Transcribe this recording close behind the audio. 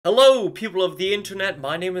Hello, people of the internet,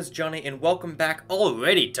 my name is Johnny, and welcome back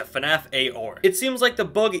already to FNAF AR. It seems like the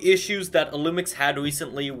bug issues that Illumix had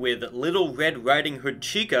recently with Little Red Riding Hood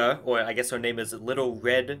Chica, or I guess her name is Little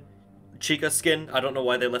Red Chica skin, I don't know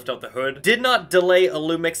why they left out the hood, did not delay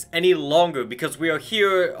Illumix any longer because we are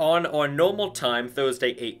here on our normal time,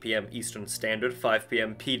 Thursday 8 PM Eastern Standard, 5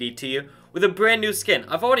 PM PDT, with a brand new skin.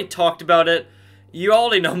 I've already talked about it. You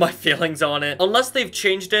already know my feelings on it. Unless they've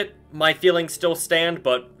changed it, my feelings still stand,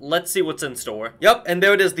 but let's see what's in store. Yep, and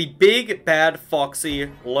there it is, the big bad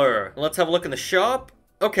FOXY lure. Let's have a look in the shop.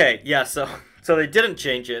 Okay, yeah, so they didn't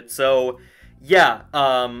change it, so yeah,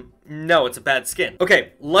 no, it's a bad skin.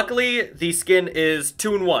 Okay, luckily the skin is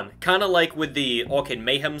 2-in-1, kind of like with the Arcade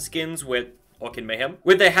Mayhem skins with Arcade Mayhem,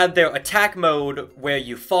 where they had their attack mode where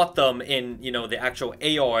you fought them in, you know, the actual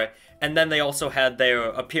AR, and then they also had their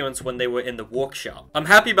appearance when they were in the workshop. I'm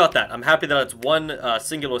happy about that. I'm happy that it's one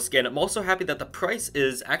singular skin. I'm also happy that the price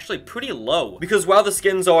is actually pretty low, because while the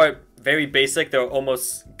skins are very basic, they're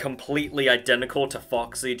almost completely identical to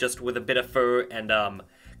FOXY, just with a bit of fur and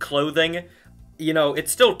clothing. You know,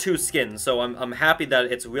 it's still two skins, so I'm happy that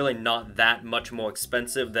it's really not that much more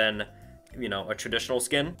expensive than, you know, a traditional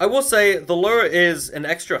skin. I will say the lure is an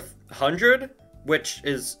extra 100, which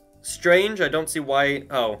is strange. I don't see why.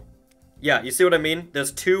 Oh, yeah, you see what I mean?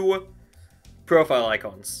 There's two profile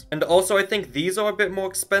icons. And also I think these are a bit more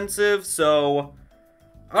expensive, so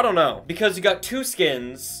I don't know. Because you got two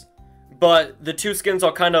skins, but the two skins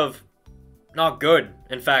are kind of not good.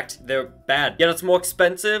 In fact, they're bad. Yet it's more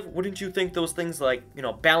expensive. Wouldn't you think those things, like, you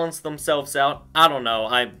know, balance themselves out? I don't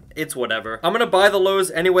know. It's whatever. I'm gonna buy the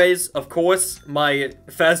lures anyways. Of course, my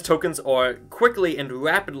Faz tokens are quickly and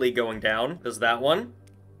rapidly going down. There's that one.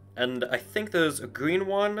 And I think there's a green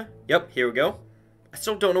one. Yep, here we go. I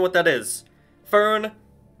still don't know what that is. Fern.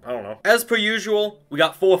 I don't know. As per usual, we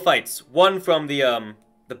got 4 fights. One from the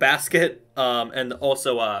basket, and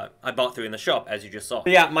also, I bought 3 in the shop, as you just saw.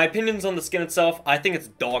 But yeah, my opinions on the skin itself, I think it's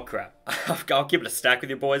dog crap. I'll keep it a stack with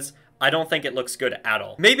you boys. I don't think it looks good at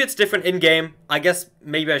all. Maybe it's different in-game. I guess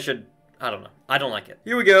maybe I should, I don't know. I don't like it.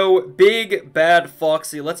 Here we go. Big bad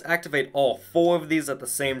FOXY. Let's activate all 4 of these at the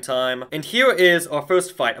same time. And here is our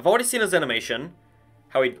first fight. I've already seen his animation.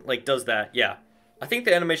 How he, like, does that. Yeah. I think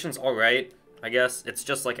the animation's alright. I guess it's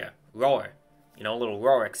just like a roar. You know, a little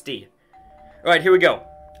roar XD. Alright, here we go.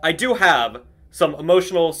 I do have some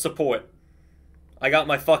emotional support. I got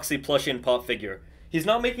my FOXY plushie and pop figure. He's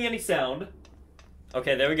not making any sound.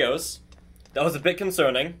 Okay, there he goes. That was a bit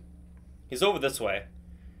concerning. He's over this way.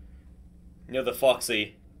 Near the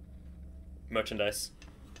FOXY merchandise.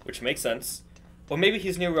 Which makes sense. Or maybe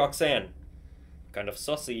he's near Roxanne. Kind of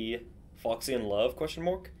sussy. FOXY in love, question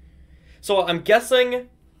mark? So I'm guessing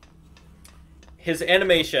his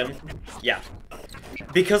animation, yeah.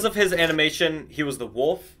 Because of his animation, he was the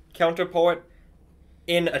wolf counterpart.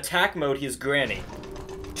 In attack mode, he's Granny.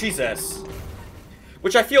 Jesus.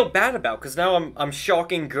 Which I feel bad about, because now I'm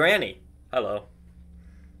shocking Granny. Hello.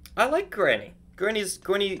 I like Granny. Granny's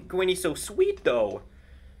so sweet, though.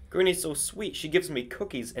 Granny's so sweet. She gives me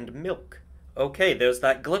cookies and milk. Okay, there's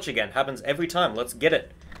that glitch again. Happens every time. Let's get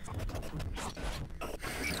it.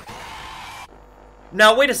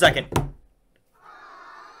 Now, wait a second.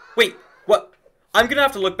 Wait, what? I'm gonna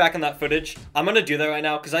have to look back on that footage. I'm gonna do that right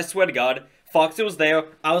now, because I swear to God, FOXY was there.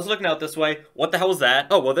 I was looking out this way. What the hell was that?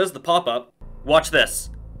 Oh, well, there's the pop-up. Watch this.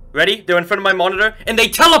 Ready? They're in front of my monitor, and they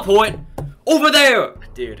teleport over there!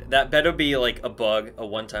 Dude, that better be, like, a bug, a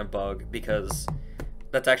one-time bug, because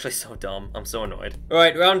that's actually so dumb. I'm so annoyed.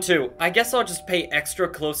 Alright, round 2. I guess I'll just pay extra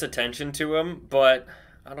close attention to him, but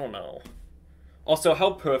I don't know. Also, how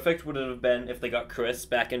perfect would it have been if they got Chris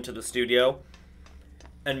back into the studio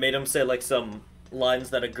and made him say, like, some lines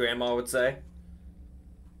that a grandma would say?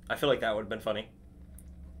 I feel like that would have been funny.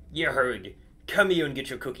 You heard. Come here and get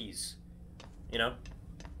your cookies. You know?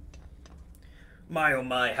 My oh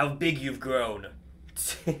my, how big you've grown.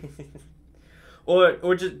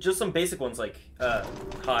 or just some basic ones like,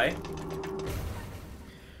 hi.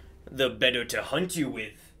 The better to hunt you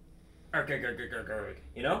with.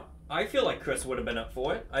 You know? I feel like Chris would have been up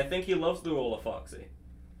for it. I think he loves the role of FOXY.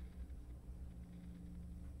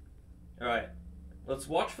 Alright. Let's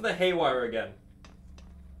watch for the haywire again.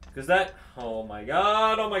 Because that... Oh my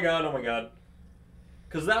god, oh my god, oh my god.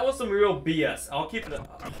 Because that was some real BS. I'll keep it...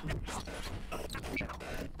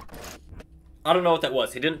 I don't know what that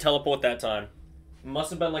was. He didn't teleport that time. It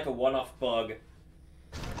must have been like a one-off bug.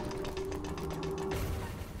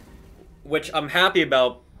 Which I'm happy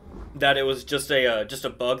about that it was just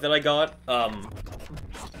a bug that I got.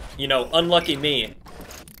 You know, unlucky me.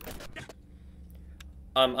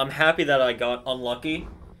 I'm happy that I got unlucky.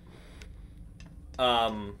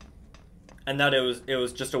 And that it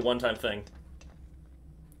was just a one-time thing.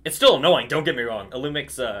 It's still annoying, don't get me wrong.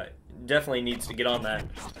 Illumix, definitely needs to get on that.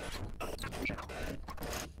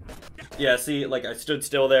 Yeah, see, like, I stood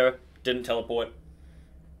still there, didn't teleport.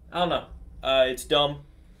 I don't know. It's dumb.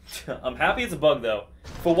 I'm happy it's a bug, though.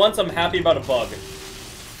 For once, I'm happy about a bug.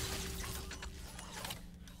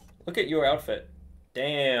 Look at your outfit.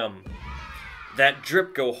 Damn. That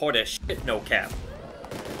drip go hard as shit, no cap.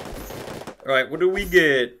 Alright, what do we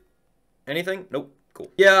get? Anything? Nope.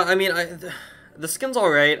 Cool. Yeah, I mean, the skin's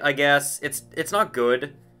alright, I guess. It's not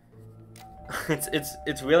good.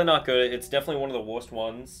 it's really not good. It's definitely one of the worst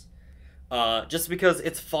ones. Just because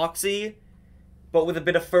it's Foxy, but with a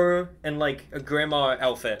bit of fur and like a grandma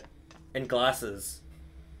outfit and glasses.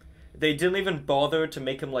 They didn't even bother to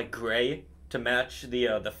make him like gray to match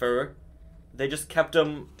the fur. They just kept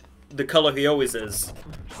him the color he always is.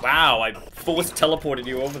 Wow, I forced teleported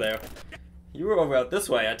you over there. You were over out this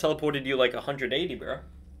way. I teleported you like 180, bro.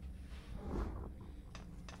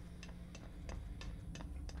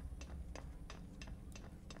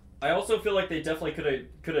 I also feel like they definitely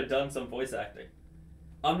could have done some voice acting.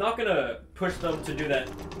 I'm not gonna push them to do that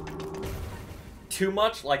too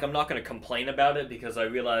much. Like, I'm not gonna complain about it because I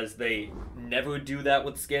realize they never do that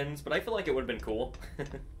with skins, but I feel like it would have been cool.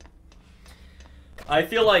 I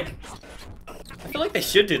feel like they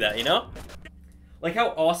should do that, you know? Like, how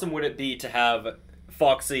awesome would it be to have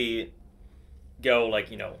Foxy go,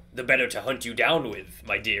 like, you know, the better to hunt you down with,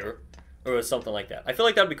 my dear, or something like that. I feel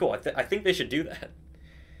like that'd be cool. I think they should do that.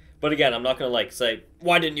 But again, I'm not gonna, like, say,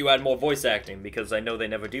 why didn't you add more voice acting? Because I know they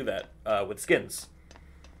never do that with skins.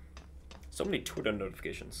 So many Twitter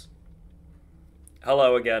notifications.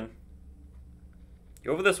 Hello again.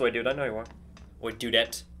 You're over this way, dude. I know you are. Or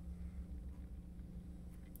dudette.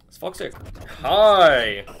 Is Foxy?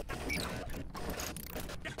 Hi!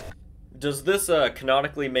 Does this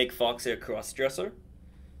canonically make Foxy a cross-dresser?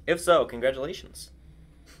 If so, congratulations.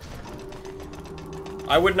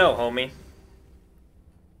 I would know, homie.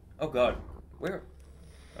 Oh god. Where?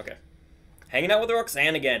 Okay. Hanging out with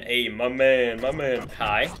Roxanne again. Hey, my man, my man.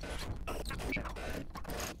 Hi.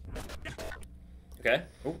 Okay.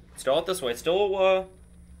 Oh, still out this way. Still,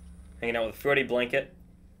 hanging out with Freddy Blanket.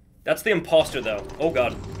 That's the imposter, though. Oh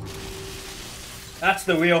god. That's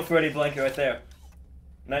the real Freddy Blanket right there.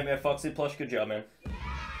 Nightmare Foxy plush, good job, man.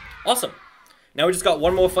 Awesome. Now we just got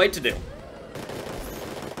one more fight to do.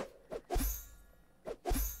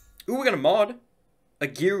 Ooh, we got a mod. A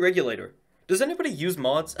gear regulator. Does anybody use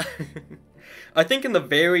mods? I think in the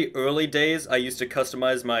very early days, I used to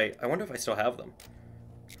customize my... I wonder if I still have them.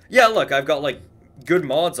 Yeah, look, I've got, like, good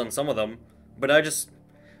mods on some of them, but I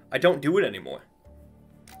don't do it anymore.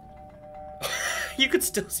 You could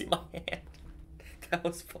still see my hand. That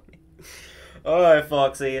was funny. Alright,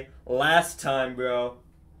 Foxy. Last time, bro.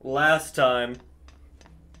 Last time.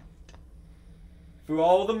 For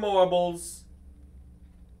all the marbles.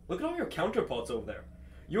 Look at all your counterparts over there.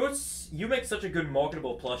 You make such a good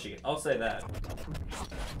marketable plushie. I'll say that.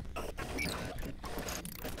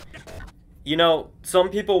 You know, some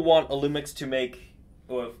people want Illumix to make,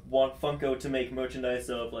 or want Funko to make merchandise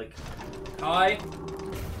of, like,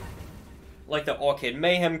 like the Arcade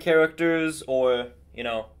Mayhem characters, or, you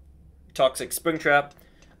know, Toxic Springtrap.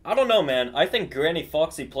 I don't know, man. I think Granny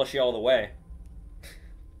Foxy plushie all the way.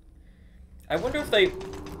 I wonder if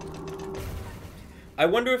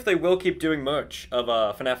they will keep doing merch of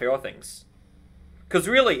FNAF AR things. Because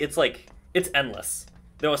really, it's like, it's endless.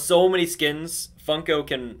 There are so many skins, Funko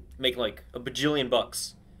can make like a bajillion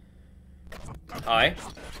bucks. Hi.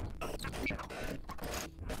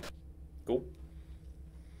 Cool.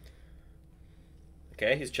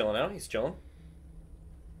 Okay, he's chilling out, he's chilling.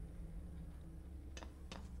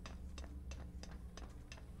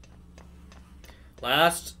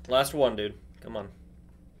 Last one, dude. Come on.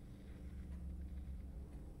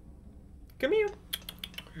 Come here.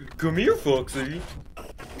 Come here, Foxy.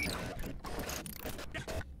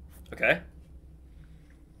 Okay.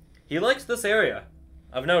 He likes this area.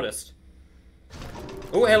 I've noticed.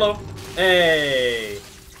 Oh, hello. Hey.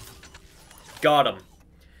 Got him.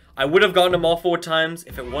 I would have gotten him all 4 times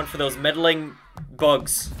if it weren't for those meddling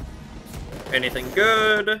bugs. Anything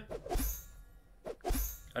good?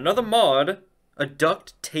 Another mod. A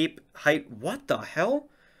duct tape height. What the hell?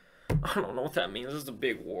 I don't know what that means. This is a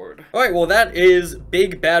big word. Alright, well that is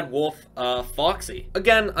Big Bad Wolf Foxy.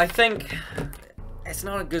 Again, I think it's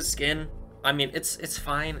not a good skin. I mean, it's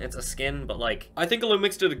fine. It's a skin, but like, I think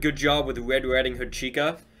Illumix did a good job with Red Riding Hood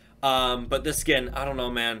Chica. But this skin, I don't know,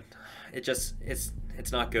 man. It's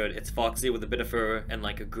not good. It's Foxy with a bit of fur and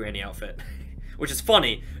like a granny outfit. Which is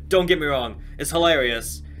funny. Don't get me wrong. It's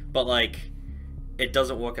hilarious. But like, it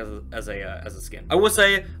doesn't work as a skin. I will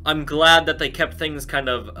say, I'm glad that they kept things kind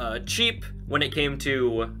of cheap when it came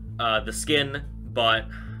to the skin, but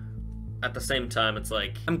at the same time, it's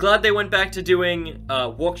like, I'm glad they went back to doing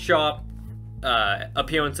workshop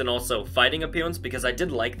appearance and also fighting appearance, because I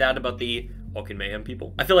did like that about the Orchid Mayhem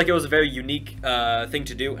people. I feel like it was a very unique thing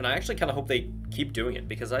to do, and I actually kind of hope they keep doing it,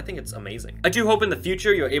 because I think it's amazing. I do hope in the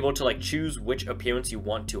future you're able to like choose which appearance you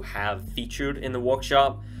want to have featured in the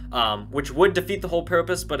workshop, which would defeat the whole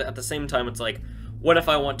purpose, but at the same time, it's like, what if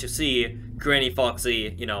I want to see Granny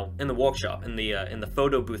Foxy, you know, in the workshop, in the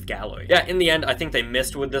photo booth gallery? Yeah, in the end, I think they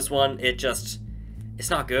missed with this one. It's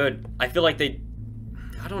not good. I feel like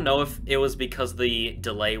I don't know if it was because the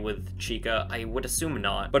delay with Chica. I would assume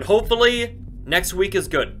not. But hopefully, next week is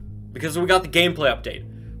good, because we got the gameplay update.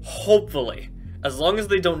 Hopefully. As long as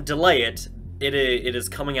they don't delay it, it is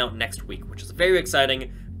coming out next week, which is very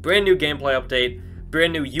exciting. Brand new gameplay update,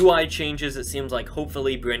 brand new UI changes, it seems like,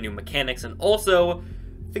 hopefully brand new mechanics, and also,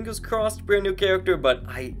 fingers crossed, brand new character, but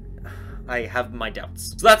I have my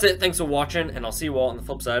doubts. So that's it, thanks for watching, and I'll see you all on the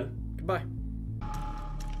flip side. Goodbye.